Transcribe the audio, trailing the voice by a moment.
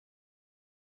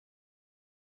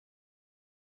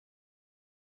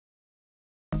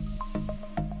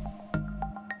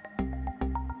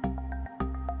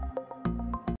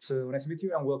So nice to meet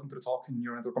you and welcome to the talk in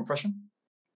neural network compression.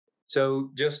 So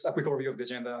just a quick overview of the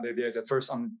agenda. The idea is that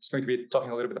first I'm just going to be talking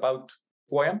a little bit about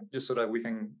who I am, just so that we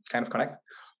can kind of connect.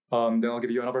 Then I'll give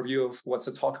you an overview of what's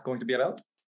the talk going to be about.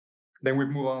 Then we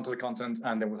move on to the content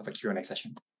and then we'll have a Q&A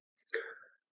session.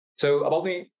 So about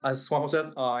me, as Juanjo said,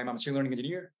 I'm a machine learning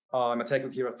engineer. I'm a tech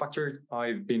lead here at Factor.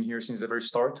 I've been here since the very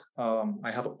start.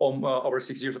 I have over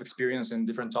 6 years of experience in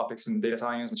different topics in data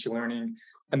science, machine learning,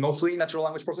 and mostly natural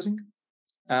language processing.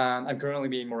 And I'm currently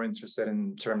being more interested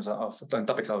in terms of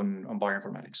topics on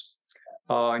bioinformatics.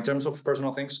 In terms of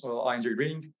personal things, well, I enjoy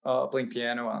reading, playing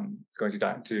piano, and going to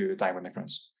dine with my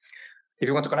friends. If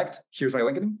you want to connect, here's my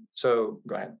LinkedIn. So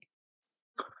go ahead.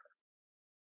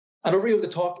 An overview of the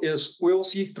talk is we will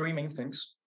see three main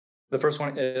things. The first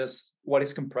one is what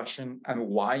is compression and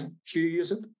why should you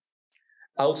use it?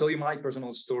 I'll tell you my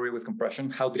personal story with compression.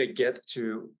 How did I get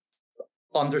to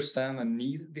understand and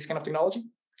need this kind of technology?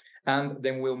 And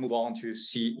then we'll move on to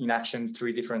see in action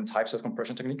three different types of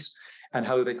compression techniques and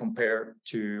how do they compare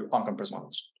to uncompressed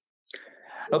models.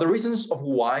 Now, the reasons of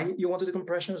why you want to do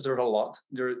compressions, there are a lot.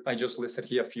 I just listed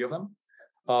here a few of them.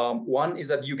 One is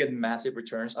that you get massive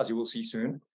returns, as you will see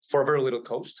soon, for very little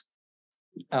cost.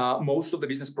 Most of the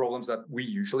business problems that we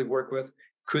usually work with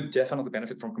could definitely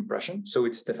benefit from compression. So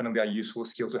it's definitely a useful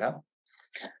skill to have.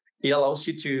 It allows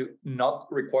you to not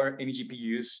require any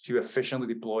GPUs to efficiently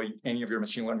deploy any of your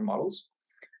machine learning models.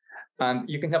 And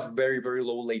you can have very, very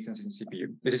low latencies in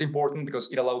CPU. This is important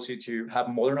because it allows you to have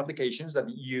modern applications that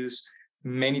use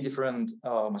many different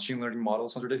machine learning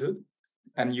models under the hood.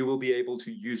 And you will be able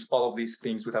to use all of these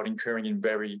things without incurring in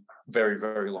very, very,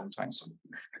 very long times.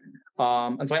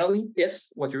 And finally, if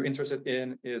what you're interested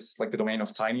in is like the domain of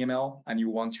TinyML and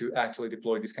you want to actually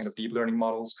deploy these kind of deep learning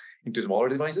models into smaller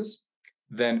devices,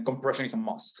 then compression is a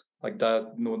must. Like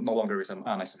that no longer is a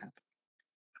nice to have.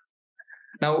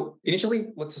 Now, initially,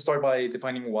 let's start by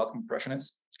defining what compression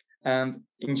is. And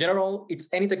in general,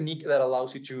 it's any technique that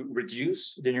allows you to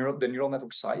reduce the neural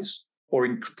network size or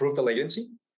improve the latency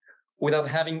without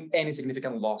having any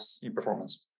significant loss in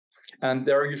performance. And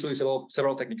there are usually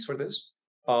several techniques for this.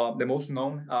 The most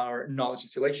known are knowledge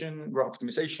distillation, graph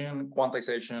optimization,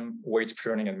 quantization, weight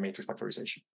pruning, and matrix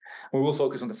factorization. We will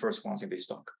focus on the first ones in this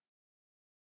talk.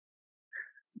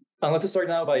 And let's start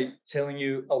now by telling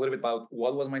you a little bit about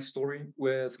what was my story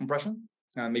with compression,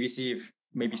 and maybe see if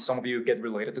maybe some of you get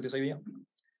related to this idea.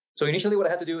 So initially what I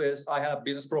had to do is I had a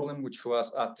business problem, which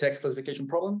was a text classification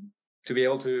problem to be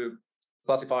able to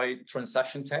classify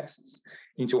transaction texts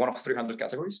into one of 300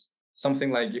 categories,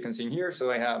 something like you can see here. So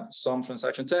I have some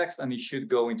transaction text and it should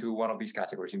go into one of these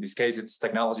categories. In this case, it's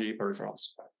technology peripherals.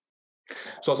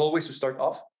 So as always, to start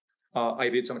off, I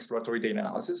did some exploratory data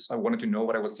analysis. I wanted to know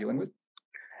what I was dealing with.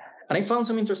 And I found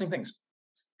some interesting things.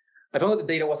 I found that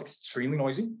the data was extremely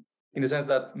noisy in the sense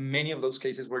that many of those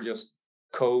cases were just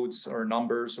codes or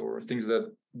numbers or things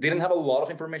that didn't have a lot of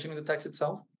information in the text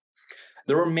itself.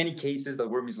 There were many cases that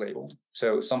were mislabeled.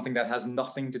 So something that has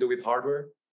nothing to do with hardware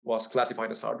was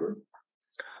classified as hardware.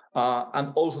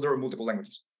 And also there were multiple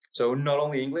languages. So not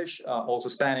only English, also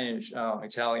Spanish,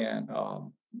 Italian,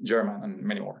 German, and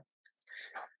many more.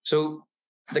 So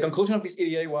the conclusion of this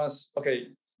EDA was, okay,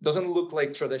 doesn't look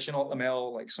like traditional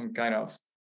ML, like some kind of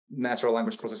natural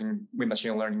language processing with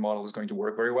machine learning model is going to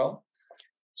work very well.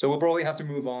 So we'll probably have to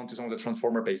move on to some of the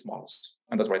transformer-based models.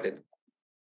 And that's what I did.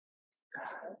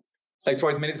 I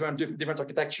tried many different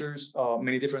architectures,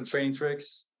 many different training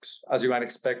tricks. As you might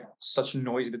expect, such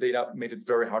noise in the data made it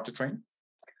very hard to train.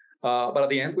 But at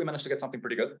the end, we managed to get something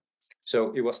pretty good.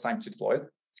 So it was time to deploy it.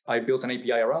 I built an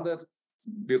API around it,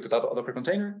 built a Docker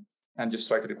container, and just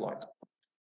tried to deploy it.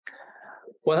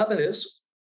 What happened is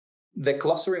the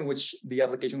cluster in which the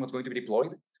application was going to be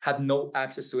deployed had no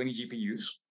access to any GPUs.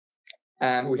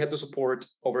 And we had to support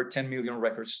over 10 million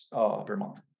records per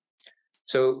month.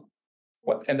 So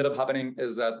what ended up happening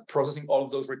is that processing all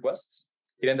of those requests,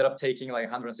 it ended up taking like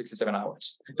 167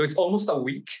 hours. So it's almost a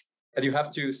week that you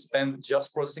have to spend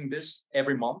just processing this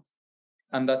every month.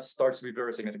 And that starts to be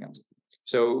very significant.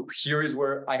 So here is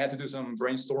where I had to do some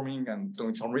brainstorming and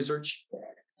doing some research.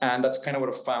 And that's kind of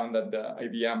what I found that the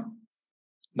idea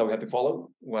that we had to follow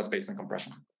was based on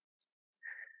compression.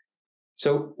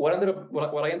 So what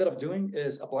I ended up doing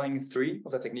is applying three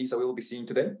of the techniques that we will be seeing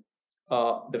today.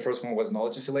 The first one was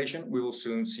knowledge distillation. We will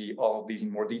soon see all of these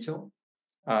in more detail.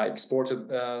 I exported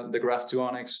the graph to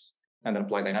Onyx and then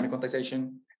applied dynamic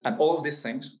quantization. And all of these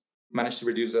things managed to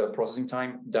reduce the processing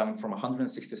time down from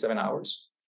 167 hours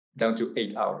down to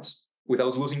 8 hours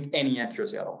without losing any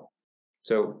accuracy at all.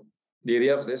 So the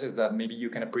idea of this is that maybe you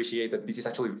can appreciate that this is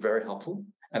actually very helpful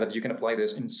and that you can apply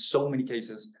this in so many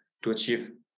cases to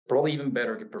achieve probably even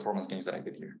better performance gains that I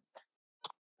did here.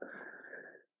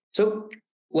 So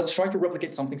let's try to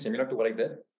replicate something similar to what I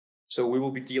did. So we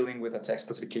will be dealing with a text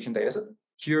classification dataset.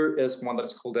 Here is one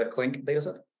that's called a Clink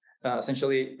dataset.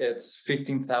 Essentially, it's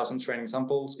 15,000 training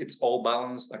samples. It's all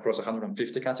balanced across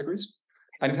 150 categories.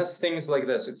 And it has things like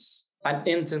this. It's an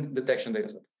intent detection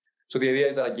dataset. So the idea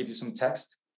is that I give you some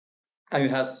text, and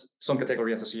it has some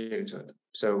category associated to it.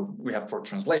 So we have for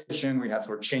translation, we have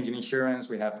for change in insurance,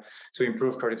 we have to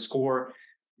improve credit score,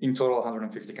 in total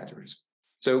 150 categories.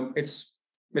 So it's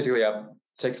basically a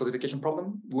text classification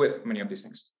problem with many of these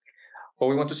things. What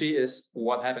we want to see is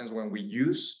what happens when we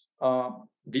use a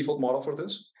default model for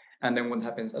this, and then what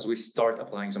happens as we start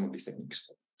applying some of these techniques.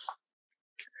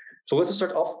 So let's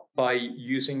start off by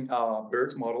using a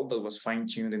BERT model that was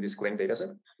fine-tuned in this Clink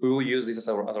dataset. We will use this as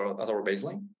our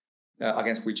baseline,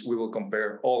 against which we will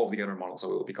compare all of the other models that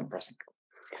we will be compressing.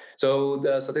 So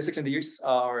the statistics in these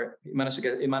are, it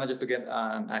manages to get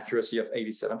an accuracy of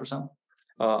 87%,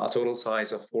 a total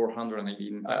size of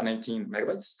 418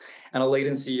 megabytes, and a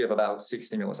latency of about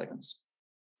 60 milliseconds.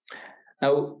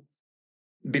 Now,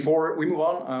 before we move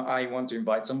on, I want to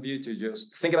invite some of you to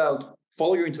just think about,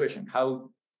 follow your intuition. How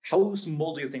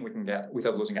small do you think we can get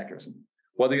without losing accuracy?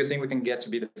 What do you think we can get to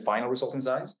be the final result in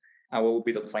size? And what will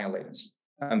be the final latency?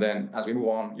 And then as we move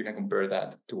on, you can compare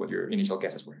that to what your initial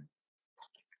guesses were.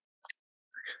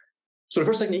 So the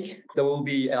first technique that we'll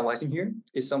be analyzing here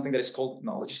is something that is called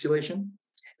knowledge distillation.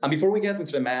 And before we get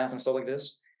into the math and stuff like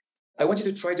this, I want you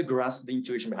to try to grasp the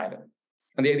intuition behind it.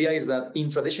 And the idea is that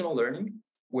in traditional learning,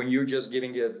 when you're just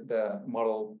giving it the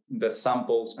model, the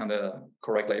samples and the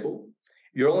correct label,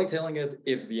 you're only telling it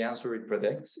if the answer it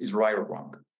predicts is right or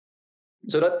wrong.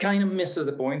 So that kind of misses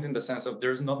the point in the sense of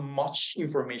there's not much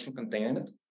information contained in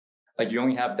it. Like you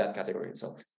only have that category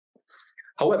itself.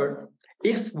 However,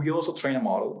 if we also train a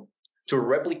model to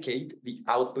replicate the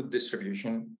output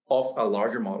distribution of a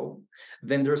larger model,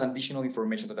 then there's additional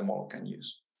information that the model can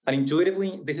use. And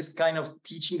intuitively, this is kind of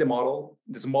teaching the model,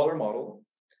 the smaller model,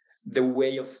 the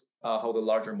way of how the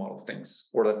larger model thinks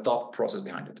or the thought process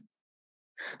behind it.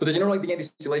 But the general idea in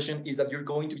distillation is that you're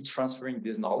going to be transferring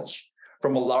this knowledge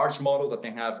from a large model that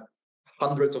can have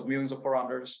hundreds of millions of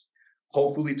parameters,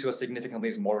 hopefully to a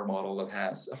significantly smaller model that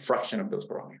has a fraction of those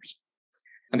parameters.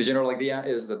 And the general idea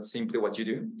is that simply what you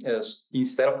do is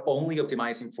instead of only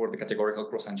optimizing for the categorical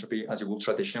cross entropy as you will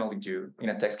traditionally do in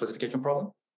a text classification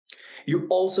problem, you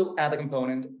also add a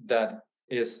component that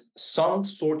is some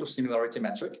sort of similarity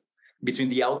metric between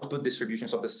the output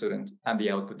distributions of the student and the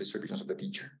output distributions of the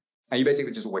teacher. And you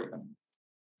basically just weight them.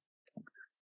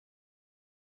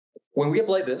 When we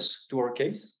apply this to our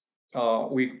case,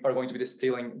 we are going to be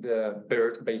distilling the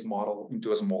BERT-based model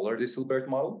into a smaller distilled BERT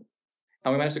model.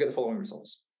 And we managed to get the following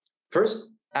results. First,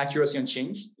 accuracy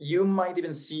unchanged. You might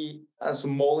even see a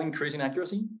small increase in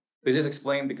accuracy. This is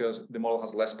explained because the model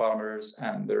has less parameters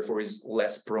and therefore is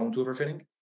less prone to overfitting.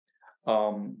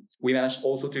 We managed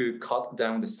also to cut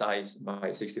down the size by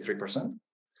 63%.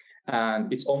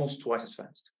 And it's almost twice as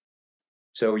fast.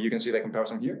 So you can see the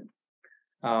comparison here.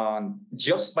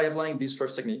 Just by applying this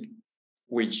first technique,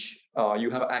 which you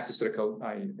have access to the code,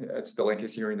 it's the link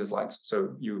is here in the slides,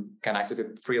 so you can access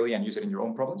it freely and use it in your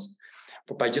own problems.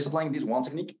 But by just applying this one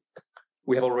technique,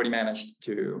 we have already managed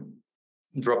to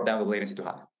drop down the latency to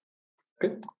half.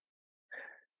 Okay.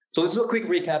 So let's do a quick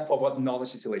recap of what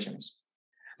knowledge distillation is.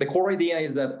 The core idea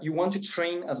is that you want to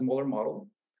train a smaller model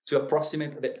to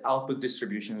approximate the output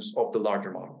distributions of the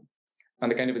larger model.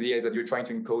 And the kind of idea is that you're trying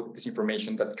to encode this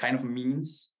information that kind of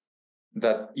means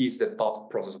that is the thought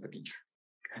process of the teacher.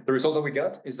 The result that we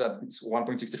got is that it's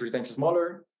 1.63 times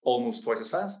smaller, almost twice as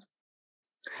fast.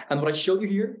 And what I showed you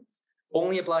here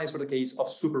only applies for the case of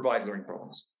supervised learning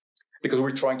problems, because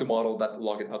we're trying to model that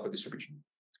logit output distribution.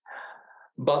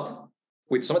 But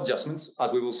with some adjustments,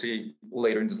 as we will see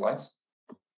later in the slides,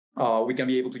 we can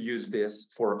be able to use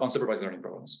this for unsupervised learning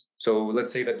problems. So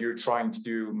let's say that you're trying to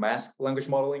do masked language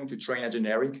modeling to train a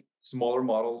generic, smaller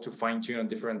model to fine-tune on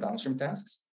different downstream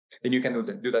tasks. Then you can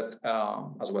do that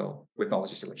as well with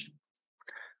knowledge distillation.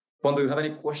 Juan, do you have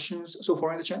any questions so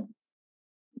far in the chat?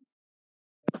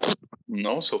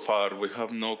 No, so far we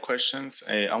have no questions.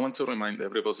 I want to remind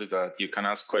everybody that you can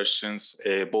ask questions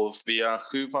both via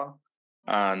Huva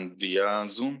and via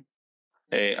Zoom.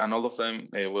 And all of them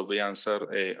will be answered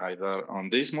either on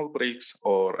these small breaks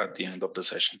or at the end of the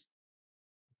session.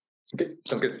 Okay,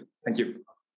 sounds good. Thank you.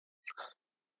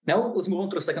 Now let's move on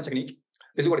to the second technique.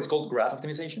 This is what it's called graph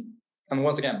optimization. And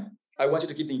once again, I want you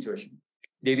to keep the intuition.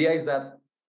 The idea is that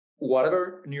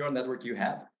whatever neural network you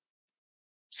have,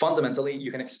 fundamentally, you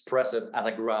can express it as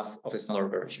a graph of its standard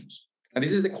variations. And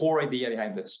this is the core idea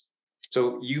behind this.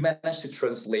 So you manage to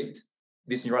translate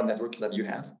this neural network that you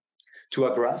have to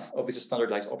a graph of these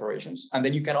standardized operations. And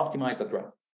then you can optimize that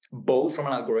graph, both from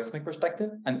an algorithmic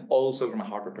perspective and also from a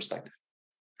hardware perspective.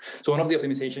 So one of the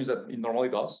optimizations that it normally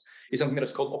does is something that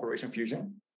is called operation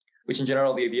fusion, which in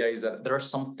general, the idea is that there are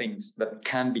some things that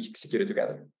can be executed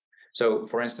together. So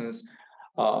for instance,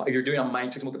 if you're doing a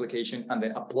matrix multiplication and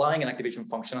then applying an activation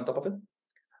function on top of it,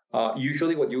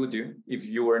 usually what you would do if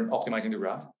you weren't optimizing the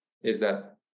graph is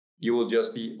that you will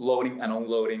just be loading and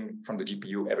unloading from the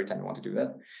GPU every time you want to do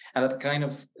that. And that kind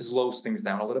of slows things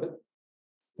down a little bit.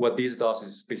 What this does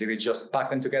is basically just pack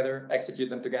them together,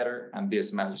 execute them together, and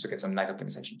this manages to get some nice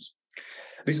optimizations.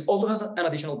 This also has an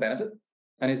additional benefit,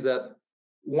 and is that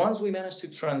once we manage to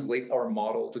translate our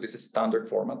model to this standard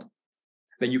format,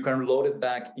 then you can load it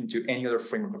back into any other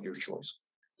framework of your choice.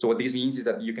 So what this means is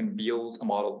that you can build a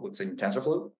model, let's say in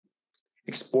TensorFlow,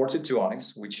 export it to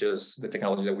Onyx, which is the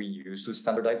technology that we use to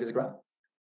standardize this graph,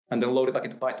 and then load it back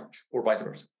into PyTorch or vice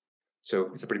versa.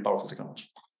 So it's a pretty powerful technology.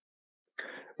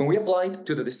 When we applied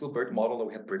to the Distilbert model that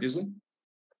we had previously,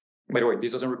 by the way,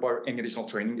 this doesn't require any additional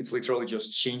training. It's literally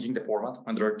just changing the format,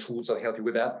 and there are tools that help you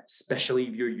with that, especially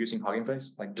if you're using Hugging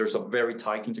Face. Like there's a very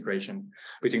tight integration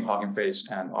between Hugging Face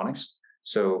and Onyx.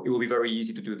 So it will be very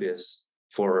easy to do this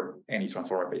for any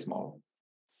transformer-based model.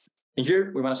 In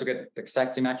here, we managed to get the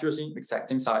exact same accuracy, exact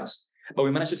same size, but we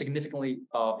managed to significantly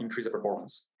increase the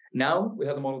performance. Now we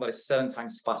have a model that is 7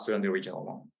 times faster than the original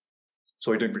one.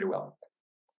 So we're doing pretty well.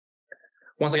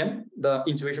 Once again, the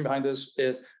intuition behind this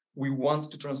is we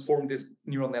want to transform this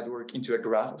neural network into a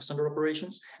graph of standard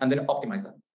operations and then optimize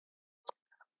them.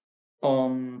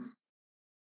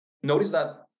 Notice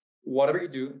that whatever you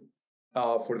do,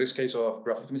 for this case of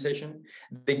graph optimization,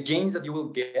 the gains that you will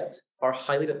get are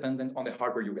highly dependent on the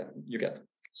hardware you get.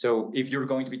 So if you're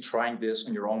going to be trying this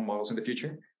on your own models in the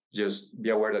future, just be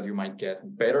aware that you might get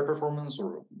better performance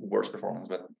or worse performance,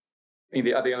 but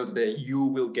at the end of the day, you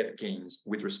will get gains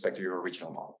with respect to your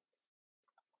original model.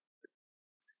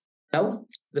 Now,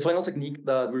 the final technique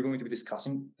that we're going to be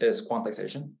discussing is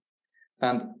quantization.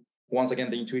 And once again,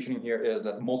 the intuition in here is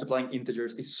that multiplying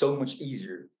integers is so much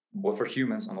easier, both for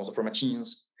humans and also for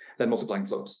machines, than multiplying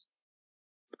floats.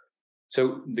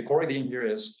 So the core idea here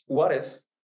is, what if,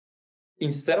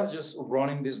 instead of just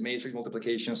running these matrix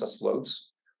multiplications as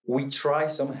floats, we try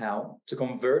somehow to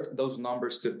convert those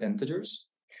numbers to integers,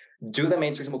 do the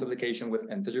matrix multiplication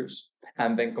with integers,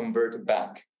 and then convert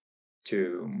back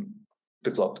to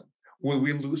float. Will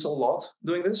we lose a lot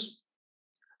doing this?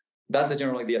 That's the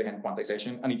general idea behind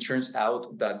quantization, and it turns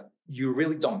out that you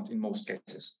really don't in most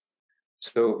cases.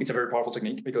 So it's a very powerful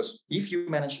technique, because if you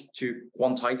manage to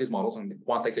quantize these models, and the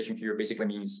quantization here basically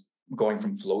means going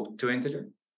from float to integer,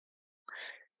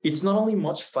 it's not only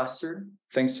much faster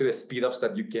thanks to the speedups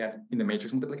that you get in the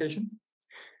matrix multiplication,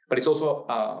 but it's also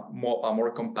a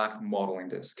more compact modeling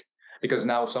disk, because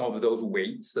now some of those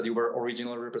weights that you were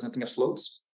originally representing as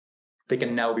floats, they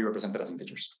can now be represented as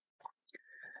integers.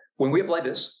 When we apply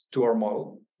this to our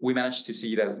model, we managed to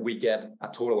see that we get a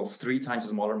total of 3 times a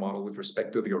smaller model with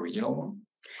respect to the original one,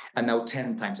 and now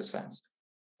 10 times as fast.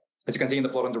 As you can see in the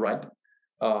plot on the right,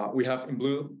 we have in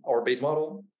blue our base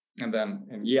model, and then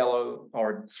in yellow,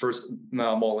 our first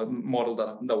model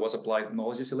that was applied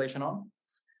knowledge distillation on.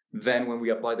 Then when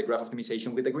we apply the graph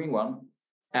optimization with the green one,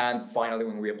 and finally,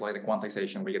 when we apply the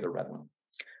quantization, we get the red one.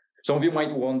 Some of you might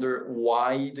wonder,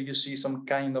 why do you see some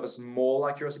kind of a small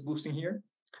accuracy boosting here?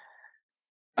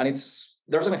 And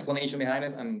there's an explanation behind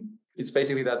it, and it's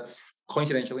basically that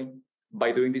coincidentally,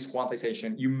 by doing this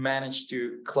quantization, you manage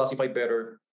to classify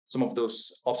better some of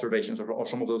those observations or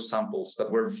some of those samples that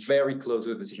were very close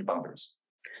to the decision boundaries.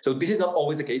 So this is not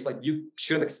always the case. Like, you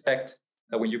shouldn't expect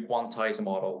that when you quantize a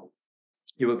model,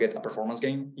 you will get a performance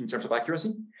gain in terms of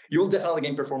accuracy. You will definitely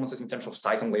gain performances in terms of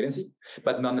size and latency,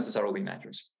 but not necessarily in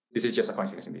accuracy. This is just a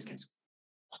coincidence in this case.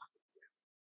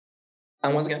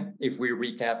 And once again, if we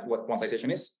recap what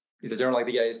quantization is the general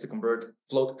idea is to convert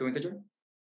float to integer,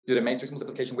 do the matrix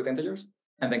multiplication with integers,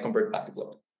 and then convert back to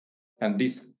float. And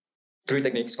these 3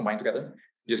 techniques combined together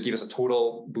just give us a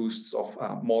total boost of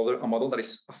a model that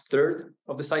is 1/3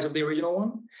 of the size of the original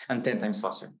one and 10 times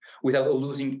faster without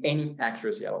losing any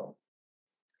accuracy at all.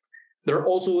 There are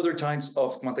also other types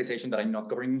of quantization that I'm not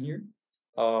covering here.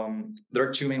 There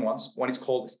are 2 main ones. One is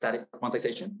called static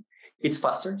quantization. It's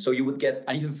faster, so you would get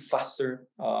an even faster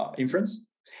inference,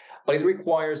 but it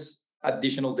requires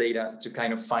additional data to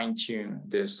kind of fine-tune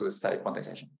this to the static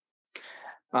quantization.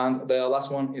 And the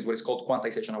last one is what is called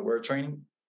quantization-aware training.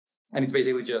 And it's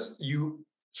basically just you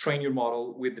train your model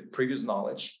with the previous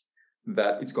knowledge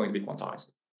that it's going to be quantized.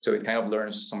 So it kind of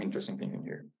learns some interesting things in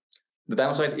here. The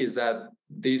downside is that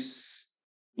this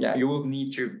you will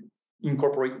need to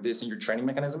incorporate this in your training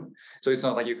mechanism. So it's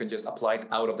not like you can just apply it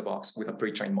out of the box with a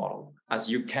pre-trained model, as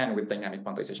you can with dynamic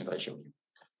quantization that I showed you.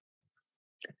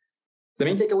 The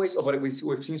main takeaways of what we've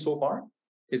seen so far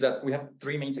is that we have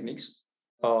three main techniques: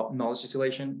 knowledge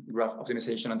distillation, graph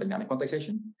optimization, and dynamic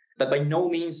quantization, that by no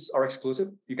means are exclusive.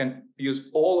 You can use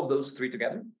all of those three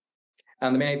together.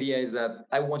 And the main idea is that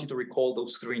I want you to recall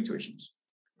those three intuitions.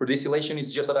 For distillation,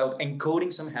 is just about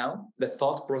encoding somehow the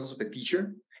thought process of the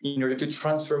teacher in order to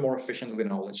transfer more efficiently the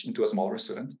knowledge into a smaller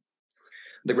student.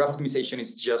 The graph optimization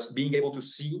is just being able to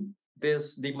see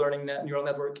this deep learning neural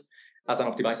network as an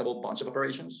optimizable bunch of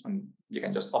operations, and you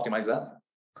can just optimize that.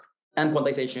 And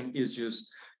quantization is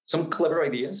just some clever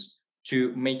ideas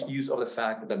to make use of the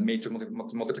fact that matrix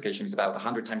multiplication is about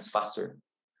 100 times faster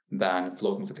than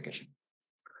float multiplication.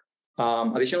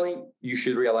 Additionally, you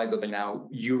should realize that by now,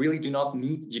 you really do not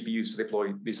need GPUs to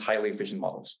deploy these highly efficient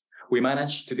models. We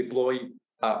managed to deploy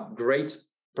a great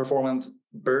performant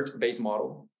BERT-based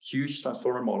model, huge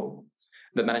transformer model,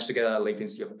 that managed to get a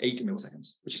latency of 80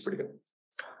 milliseconds, which is pretty good.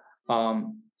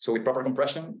 So with proper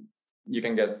compression, you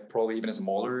can get probably even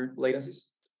smaller latencies.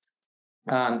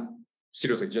 And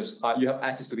seriously, just you have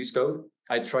access to this code.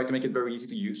 I try to make it very easy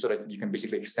to use so that you can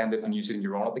basically extend it and use it in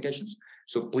your own applications.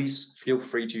 So please feel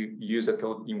free to use that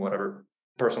code in whatever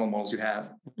personal models you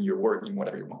have in your work, in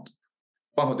whatever you want.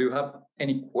 Juanjo, do you have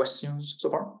any questions so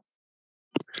far?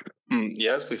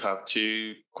 Yes, we have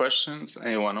two questions.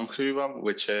 One on Huba,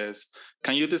 which is,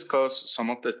 can you discuss some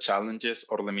of the challenges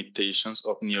or limitations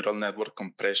of neural network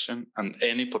compression and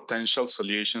any potential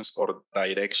solutions or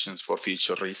directions for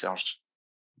future research?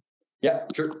 Yeah,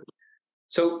 sure.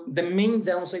 So the main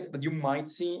downside that you might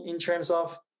see in terms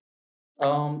of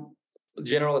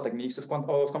general techniques of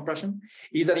compression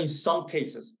is that in some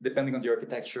cases, depending on the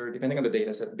architecture, depending on the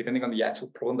data set, depending on the actual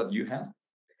problem that you have,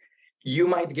 you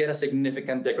might get a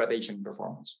significant degradation in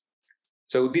performance.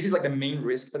 So this is like the main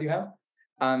risk that you have.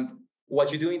 And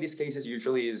what you do in these cases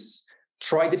usually is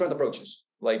try different approaches.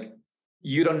 Like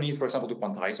you don't need, for example, to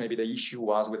quantize. Maybe the issue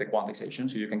was with the quantization,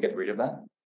 so you can get rid of that.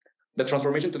 The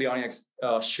transformation to the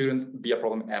ONNX shouldn't be a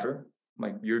problem ever.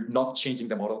 Like you're not changing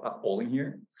the model at all in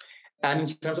here. And in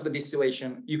terms of the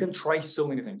distillation, you can try so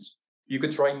many things. You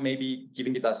could try maybe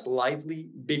giving it a slightly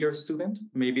bigger student.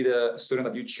 Maybe the student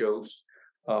that you chose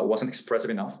wasn't expressive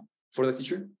enough for the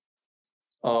teacher.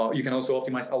 You can also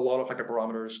optimize a lot of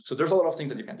hyperparameters. So there's a lot of things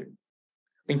that you can do.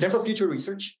 In terms of future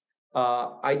research,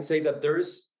 I'd say that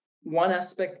there's one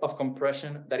aspect of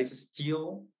compression that is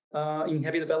still in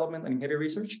heavy development and in heavy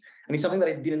research, and it's something that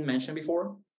I didn't mention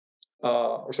before,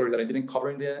 that I didn't cover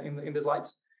in the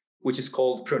slides, which is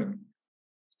called pruning.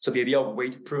 So the idea of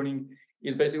weight pruning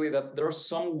is basically that there are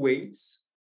some weights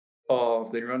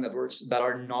of the neural networks that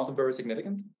are not very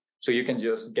significant, so you can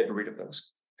just get rid of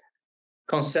those.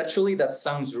 Conceptually, that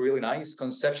sounds really nice.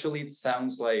 Conceptually, it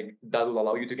sounds like that will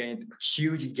allow you to gain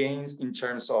huge gains in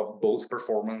terms of both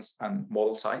performance and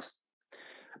model size.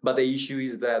 But the issue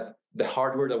is that the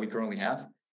hardware that we currently have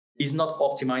is not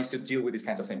optimized to deal with these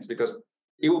kinds of things because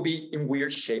it will be in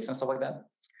weird shapes and stuff like that.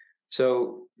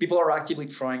 So people are actively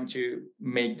trying to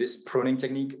make this pruning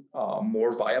technique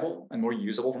more viable and more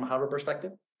usable from a hardware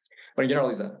perspective. But in general,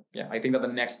 is that, I think that the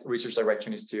next research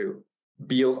direction is to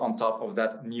build on top of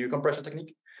that new compression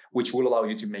technique, which will allow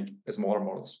you to make smaller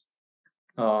models.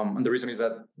 And the reason is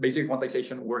that basic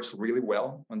quantization works really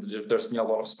well, and there's been a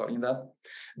lot of study in that.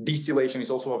 Distillation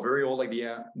is also a very old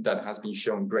idea that has been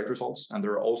shown great results, and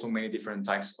there are also many different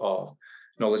types of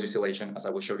knowledge distillation, as I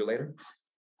will show you later.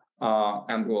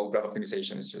 And well, graph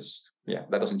optimization is just,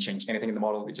 that doesn't change anything in the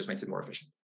model, it just makes it more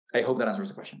efficient. I hope that answers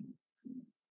the question.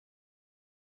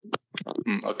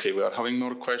 Okay, we are having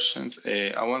more questions.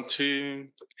 I want to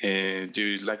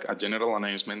do like a general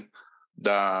announcement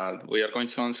that we are going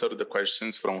to answer the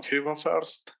questions from Hugo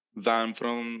first, then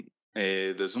from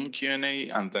the Zoom Q&A,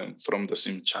 and then from the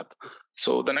Zoom chat.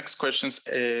 So the next question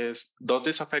is, does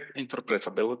this affect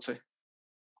interpretability?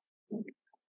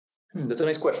 That's a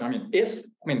nice question.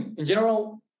 In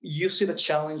general, you see the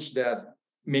challenge that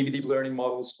maybe deep learning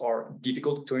models are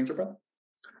difficult to interpret.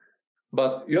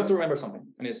 But you have to remember something,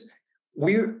 and it's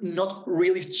we're not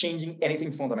really changing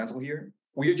anything fundamental here.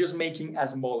 We're just making a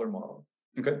smaller model.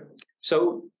 Okay.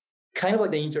 So kind of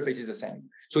like the interface is the same.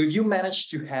 So if you manage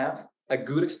to have a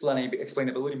good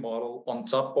explainability model on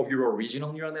top of your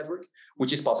original neural network,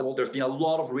 which is possible, there's been a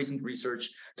lot of recent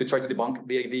research to try to debunk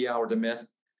the idea or the myth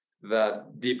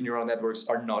that deep neural networks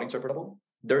are not interpretable.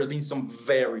 There's been some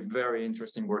very, very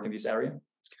interesting work in this area.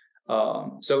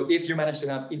 So if you manage to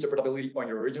have interpretability on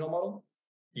your original model,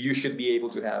 you should be able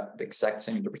to have the exact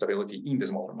same interpretability in the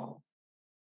smaller model.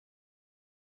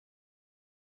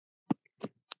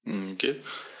 Good.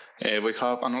 We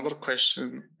have another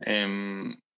question.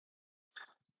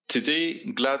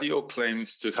 Today, Gladio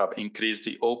claims to have increased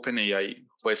the OpenAI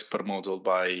Whisper model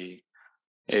by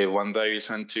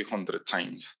 1,200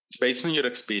 times. Based on your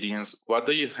experience, what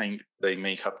do you think they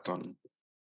may have done?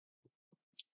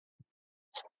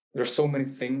 There's so many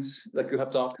things that could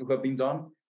have been done.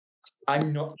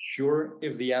 I'm not sure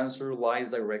if the answer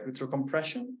lies directly through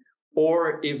compression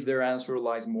or if their answer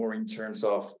lies more in terms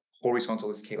of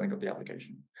horizontal scaling of the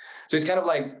application. So it's kind of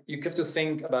like you have to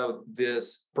think about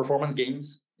this performance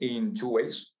gains in two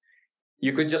ways.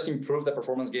 You could just improve the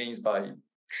performance gains by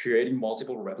creating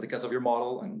multiple replicas of your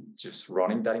model and just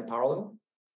running that in parallel.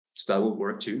 So that will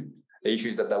work too. The issue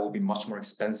is that will be much more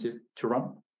expensive to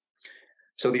run.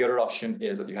 So the other option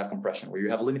is that you have compression, where you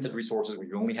have limited resources, where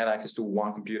you only have access to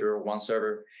one computer, one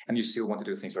server, and you still want to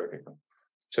do things very quickly.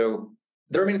 So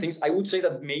there are many things. I would say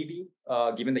that maybe,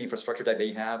 given the infrastructure that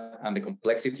they have and the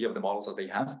complexity of the models that they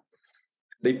have,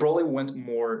 they probably went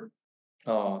more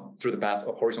through the path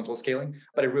of horizontal scaling,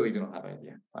 but I really do not have an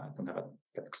idea. I don't have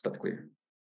that clear.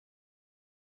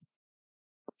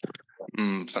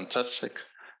 Fantastic.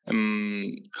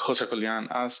 Jose Julian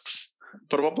asks,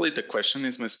 probably the question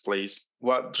is misplaced.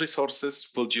 What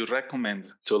resources would you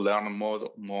recommend to learn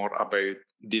more about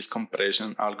these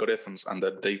compression algorithms and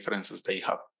the differences they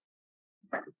have?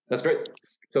 That's great.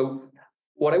 So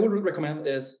what I would recommend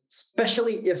is,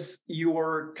 especially if you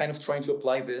are kind of trying to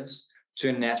apply this to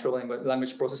a natural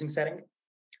language processing setting,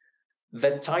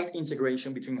 the tight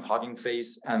integration between Hugging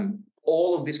Face and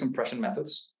all of these compression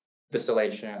methods,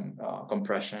 distillation,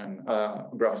 compression,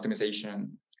 graph optimization,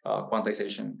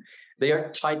 quantization, they are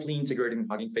tightly integrated in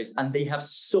Hugging Face, and they have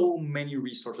so many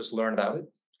resources to learn about it.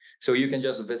 So you can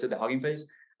just visit the Hugging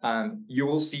Face and you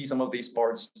will see some of these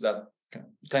parts that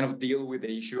kind of deal with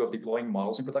the issue of deploying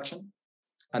models in production.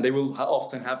 And they will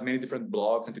often have many different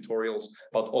blogs and tutorials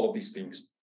about all of these things.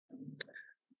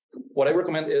 What I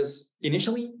recommend is,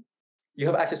 initially, you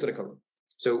have access to the code.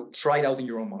 So try it out in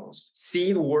your own models.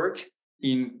 See it work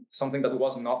in something that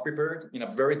was not prepared, in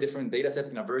a very different data set,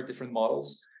 in a very different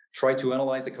models. Try to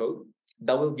analyze the code.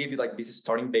 That will give you like this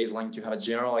starting baseline to have a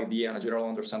general idea and a general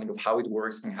understanding of how it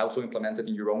works and how to implement it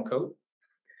in your own code.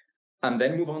 And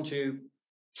then move on to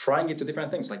trying it to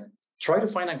different things. Like try to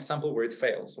find an example where it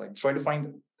fails. Like try to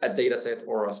find a data set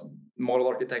or a model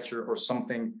architecture or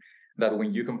something that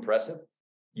when you compress it,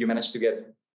 you manage to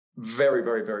get very,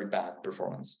 very, very bad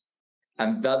performance.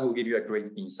 And that will give you a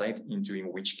great insight into in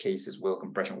which cases will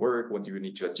compression work, what do you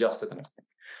need to adjust it and everything.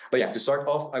 But yeah, to start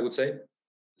off, I would say,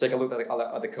 take a look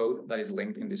at the code that is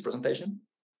linked in this presentation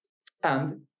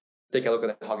and take a look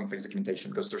at the Hugging Face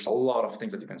documentation, because there's a lot of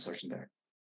things that you can search in there.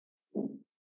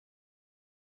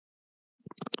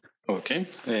 Okay,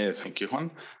 thank you,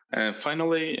 Juan.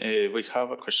 Finally, we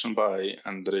have a question by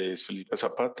Andres Felipe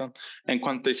Zapata. In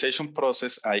quantization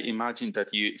process, I imagine that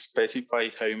you specify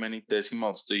how many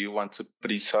decimals do you want to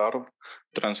preserve,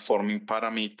 transforming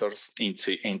parameters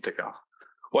into integer.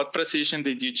 What precision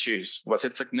did you choose? Was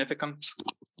it significant?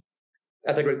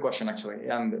 That's a great question, actually.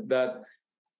 And that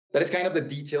is kind of the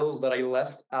details that I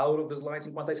left out of the slides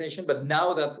in quantization. But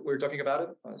now that we're talking about it,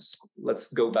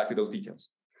 let's go back to those details.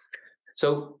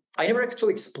 So I never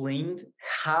actually explained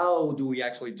how do we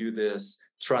actually do this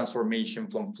transformation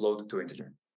from float to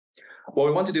integer. What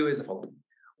we want to do is the following.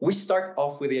 We start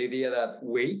off with the idea that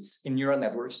weights in neural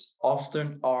networks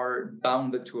often are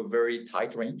bounded to a very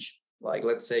tight range, like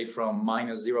let's say from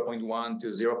minus 0.1 to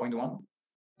 0.1.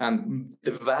 And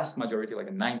the vast majority, like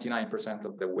 99%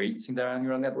 of the weights in the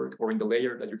neural network or in the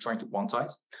layer that you're trying to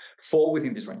quantize fall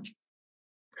within this range.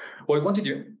 What we want to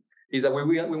do is that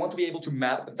we want to be able to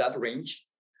map that range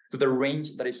to the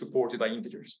range that is supported by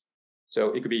integers.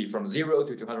 So it could be from 0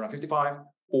 to 255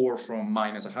 or from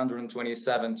minus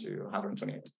 127 to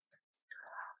 128.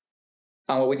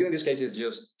 And what we do in this case is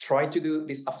just try to do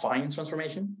this affine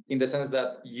transformation in the sense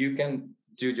that you can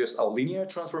do just a linear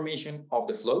transformation of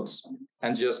the floats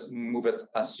and just move it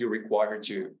as you require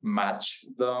to match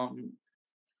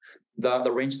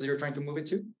the range that you're trying to move it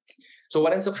to. So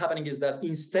what ends up happening is that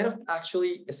instead of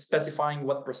actually specifying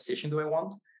what precision do I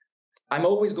want, I'm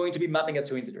always going to be mapping it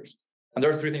to integers. And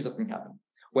there are three things that can happen.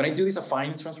 When I do this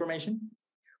affine transformation,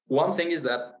 one thing is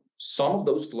that some of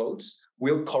those floats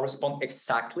will correspond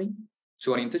exactly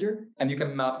to an integer, and you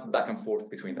can map back and forth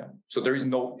between them. So there is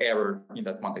no error in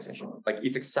that quantization. Like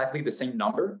it's exactly the same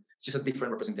number, just a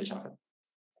different representation of it.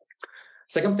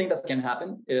 Second thing that can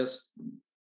happen is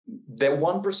the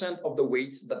 1% of the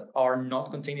weights that are not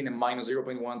contained in a minus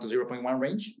 0.1 to 0.1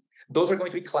 range, those are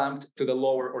going to be clamped to the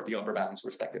lower or the upper bounds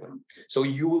respectively. So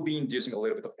you will be inducing a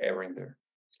little bit of error in there.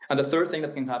 And the third thing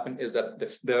that can happen is that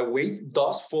the weight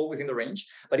does fall within the range,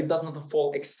 but it does not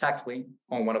fall exactly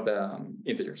on one of the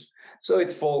integers. So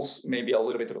it falls maybe a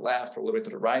little bit to the left or a little bit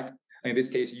to the right. And in this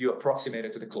case, you approximate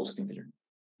it to the closest integer.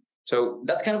 So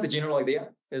that's kind of the general idea,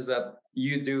 is that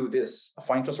you do this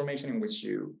affine transformation in which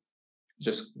you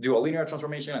just do a linear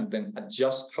transformation and then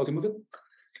adjust how to move it.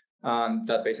 And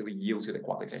that basically yields you the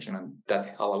quantization, and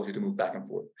that allows you to move back and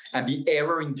forth. And the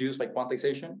error induced by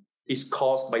quantization is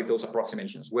caused by those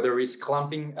approximations, whether it's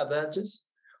clumping at the edges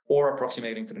or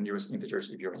approximating to the nearest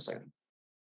integers if you're inside them.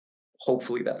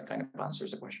 Hopefully that kind of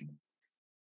answers the question.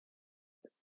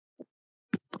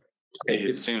 Okay,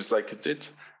 it seems like it did.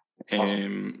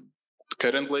 Awesome.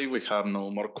 Currently, we have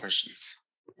no more questions.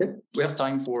 Okay. We have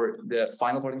time for the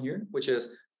final part in here, which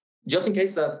is just in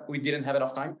case that we didn't have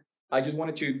enough time, I just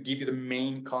wanted to give you the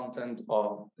main content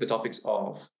of the topics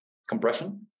of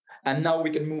compression. And now we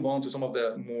can move on to some of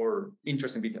the more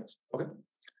interesting details. Okay.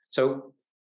 So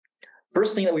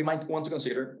first thing that we might want to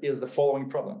consider is the following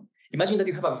problem. Imagine that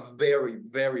you have a very,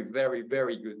 very, very,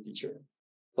 very good teacher.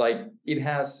 Like if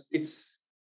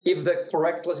the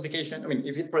correct classification,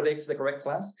 if it predicts the correct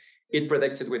class, it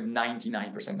predicts it with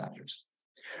 99% accuracy.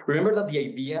 Remember that the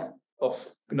idea of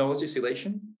knowledge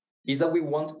distillation is that we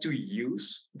want to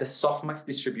use the softmax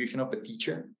distribution of the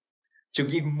teacher to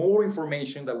give more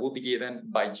information that will be given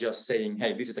by just saying,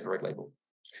 hey, this is the correct label.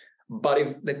 But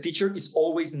if the teacher is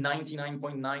always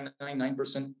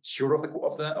 99.999% sure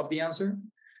of the answer,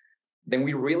 then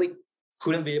we really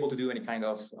couldn't be able to do any kind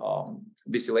of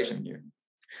distillation here.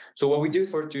 So what we do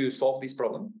to solve this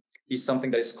problem is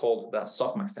something that is called the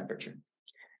softmax temperature.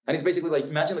 And it's basically like,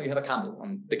 imagine that you have a candle,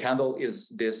 and the candle is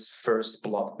this first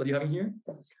block that you have in here,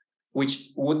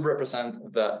 which would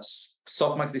represent the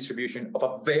softmax distribution of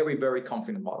a very, very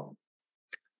confident model.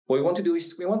 What we want to do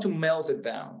is we want to melt it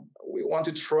down. We want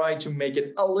to try to make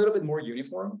it a little bit more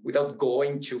uniform without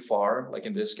going too far, like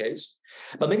in this case,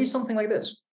 but maybe something like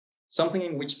this, something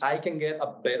in which I can get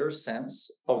a better sense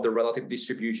of the relative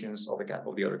distributions of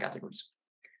the other categories.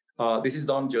 This is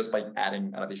done just by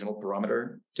adding an additional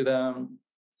parameter to the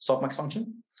softmax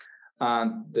function.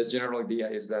 And the general idea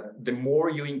is that the more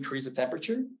you increase the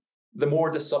temperature, the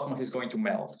more the softmax is going to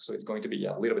melt. So it's going to be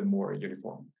a little bit more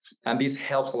uniform. And this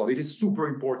helps a lot. This is super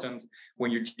important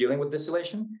when you're dealing with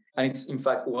distillation. And it's, in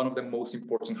fact, one of the most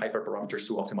important hyperparameters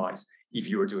to optimize if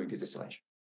you are doing this distillation.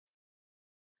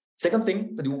 Second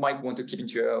thing that you might want to keep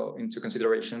into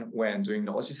consideration when doing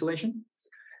knowledge distillation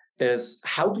is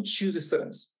how to choose the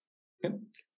students. Okay?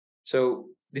 So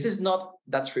this is not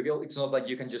that trivial. It's not like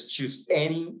you can just choose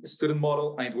any student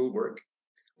model and it will work.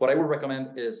 What I would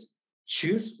recommend is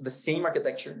choose the same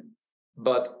architecture,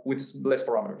 but with less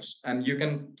parameters. And you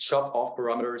can chop off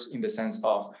parameters in the sense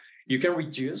of you can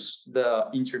reduce the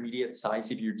intermediate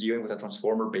size if you're dealing with a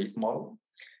transformer-based model.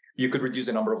 You could reduce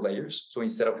the number of layers. So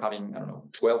instead of having,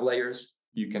 12 layers,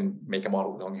 you can make a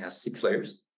model that only has 6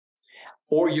 layers.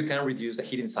 Or you can reduce the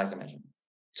hidden size dimension.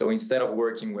 So instead of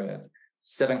working with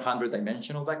 700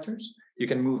 dimensional vectors, you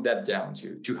can move that down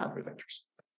to 200 vectors.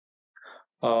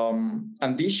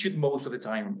 And this should most of the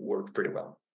time work pretty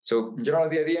well. So in general,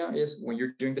 the idea is when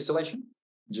you're doing distillation,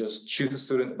 just choose a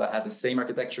student that has the same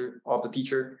architecture of the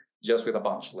teacher, just with a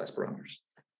bunch less parameters.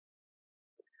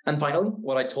 And finally,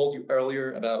 what I told you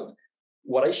earlier about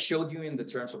what I showed you in the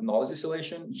terms of knowledge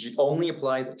distillation only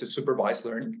applied to supervised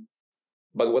learning.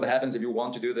 But what happens if you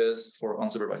want to do this for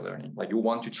unsupervised learning? Like you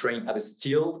want to train a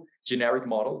distilled generic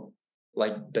model,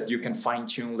 like that you can fine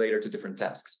tune later to different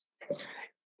tasks.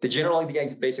 The general idea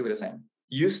is basically the same.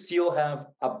 You still have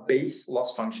a base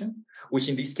loss function, which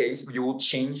in this case, you will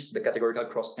change the categorical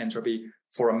cross entropy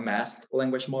for a masked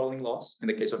language modeling loss in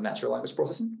the case of natural language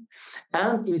processing.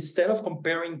 And instead of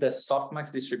comparing the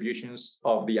softmax distributions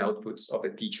of the outputs of the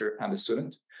teacher and the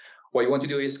student, what you want to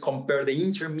do is compare the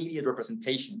intermediate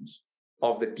representations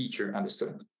of the teacher and the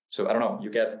student. So I don't know, you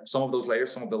get some of those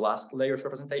layers, some of the last layers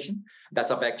representation.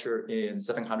 That's a vector in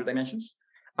 700 dimensions.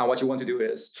 And what you want to do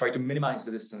is try to minimize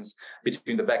the distance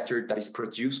between the vector that is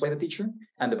produced by the teacher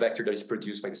and the vector that is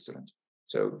produced by the student.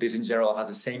 So this in general has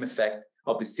the same effect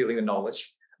of distilling the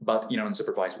knowledge, but in an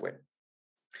unsupervised way.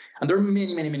 And there are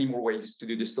many, many, many more ways to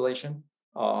do distillation.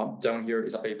 Down here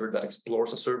is a paper that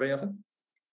explores a survey of it.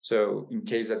 So in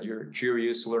case that you're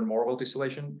curious to learn more about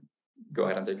distillation, go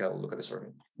ahead and take a look at the survey.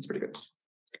 It's pretty good.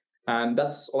 And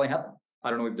that's all I had. I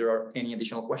don't know if there are any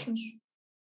additional questions.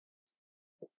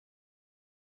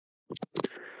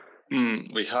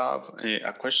 We have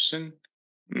a question.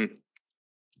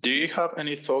 Do you have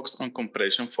any thoughts on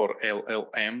compression for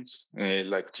LLMs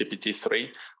like GPT-3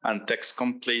 and text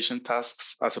completion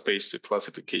tasks as opposed to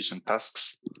classification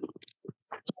tasks?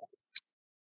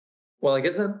 Well, I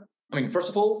guess that, first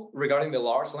of all, regarding the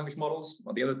large language models,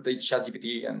 at the end of the day,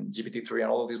 ChatGPT and GPT-3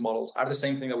 and all of these models are the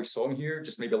same thing that we saw in here,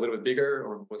 just maybe a little bit bigger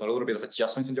or with a little bit of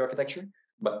adjustments in the architecture.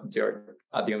 But they're,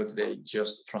 at the end of the day,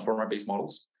 just transformer-based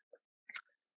models.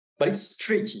 But it's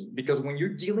tricky because when you're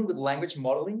dealing with language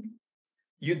modeling,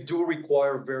 you do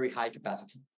require very high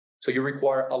capacity. So you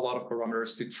require a lot of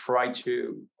parameters to try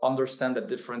to understand the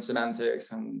different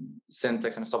semantics and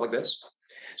syntax and stuff like this.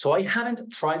 So I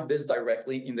haven't tried this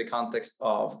directly in the context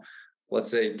of, let's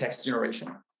say, text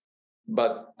generation.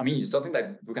 But it's something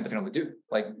that we can definitely do.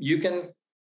 Like, you can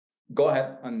go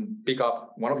ahead and pick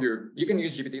up you can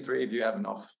use GPT-3 if you have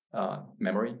enough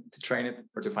memory to train it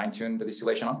or to fine tune the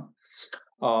distillation on.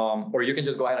 Or you can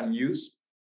just go ahead and use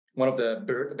one of the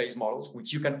BERT-based models,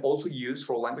 which you can also use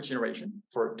for language generation,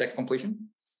 for text completion,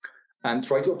 and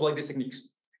try to apply these techniques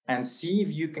and see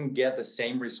if you can get the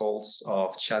same results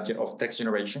of text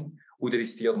generation with the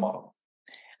distilled model.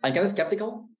 I'm kind of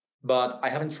skeptical, but I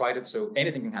haven't tried it, so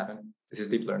anything can happen. This is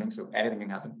deep learning, so anything can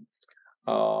happen.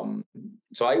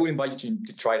 So I would invite you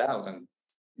to try it out, and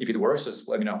if it works, just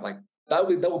let me know. Like, that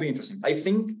would be interesting. I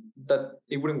think that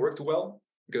it wouldn't work too well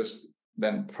because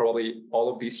then probably all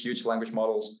of these huge language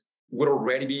models would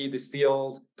already be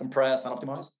distilled, compressed, and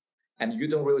optimized. And you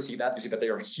don't really see that. You see that they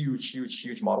are huge, huge,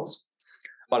 huge models.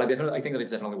 But I think that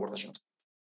it's definitely worth a shot.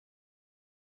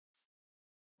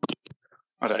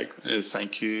 All right.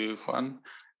 Thank you, Juan.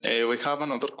 We have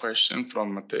another question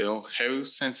from Mateo. How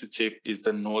sensitive is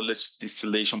the knowledge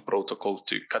distillation protocol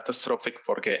to catastrophic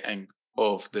forgetting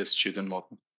of the student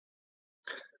model?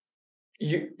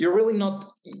 You're really not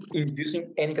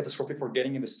inducing any catastrophic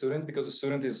forgetting in the student because the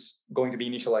student is going to be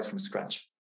initialized from scratch.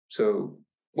 So,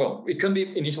 well, it can be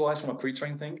initialized from a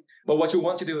pre-trained thing, but what you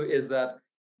want to do is that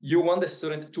you want the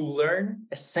student to learn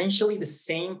essentially the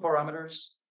same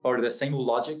parameters or the same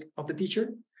logic of the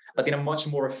teacher, but in a much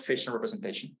more efficient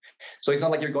representation. So it's not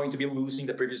like you're going to be losing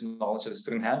the previous knowledge that the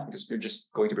student had because you're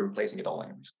just going to be replacing it all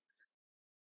anyways.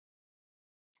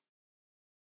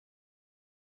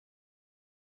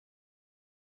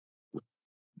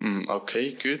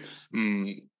 Okay, good.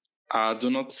 I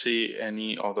do not see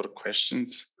any other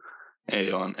questions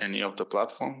on any of the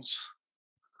platforms.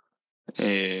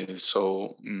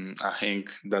 So I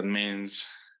think that means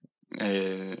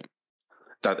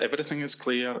that everything is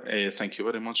clear. Thank you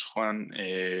very much, Juan,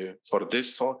 for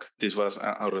this talk. This was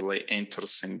a really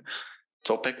interesting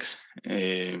topic.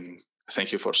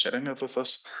 Thank you for sharing it with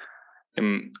us.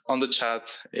 On the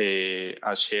chat,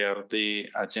 I share the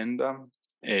agenda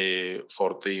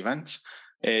for the event.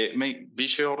 Be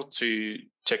sure to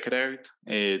check it out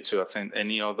to attend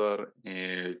any other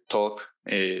talk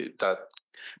that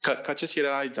catches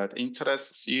your eye, that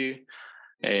interests you.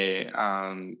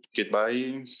 And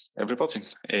goodbye, everybody.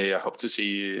 I hope to see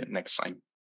you next time.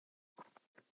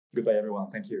 Goodbye, everyone.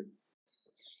 Thank you.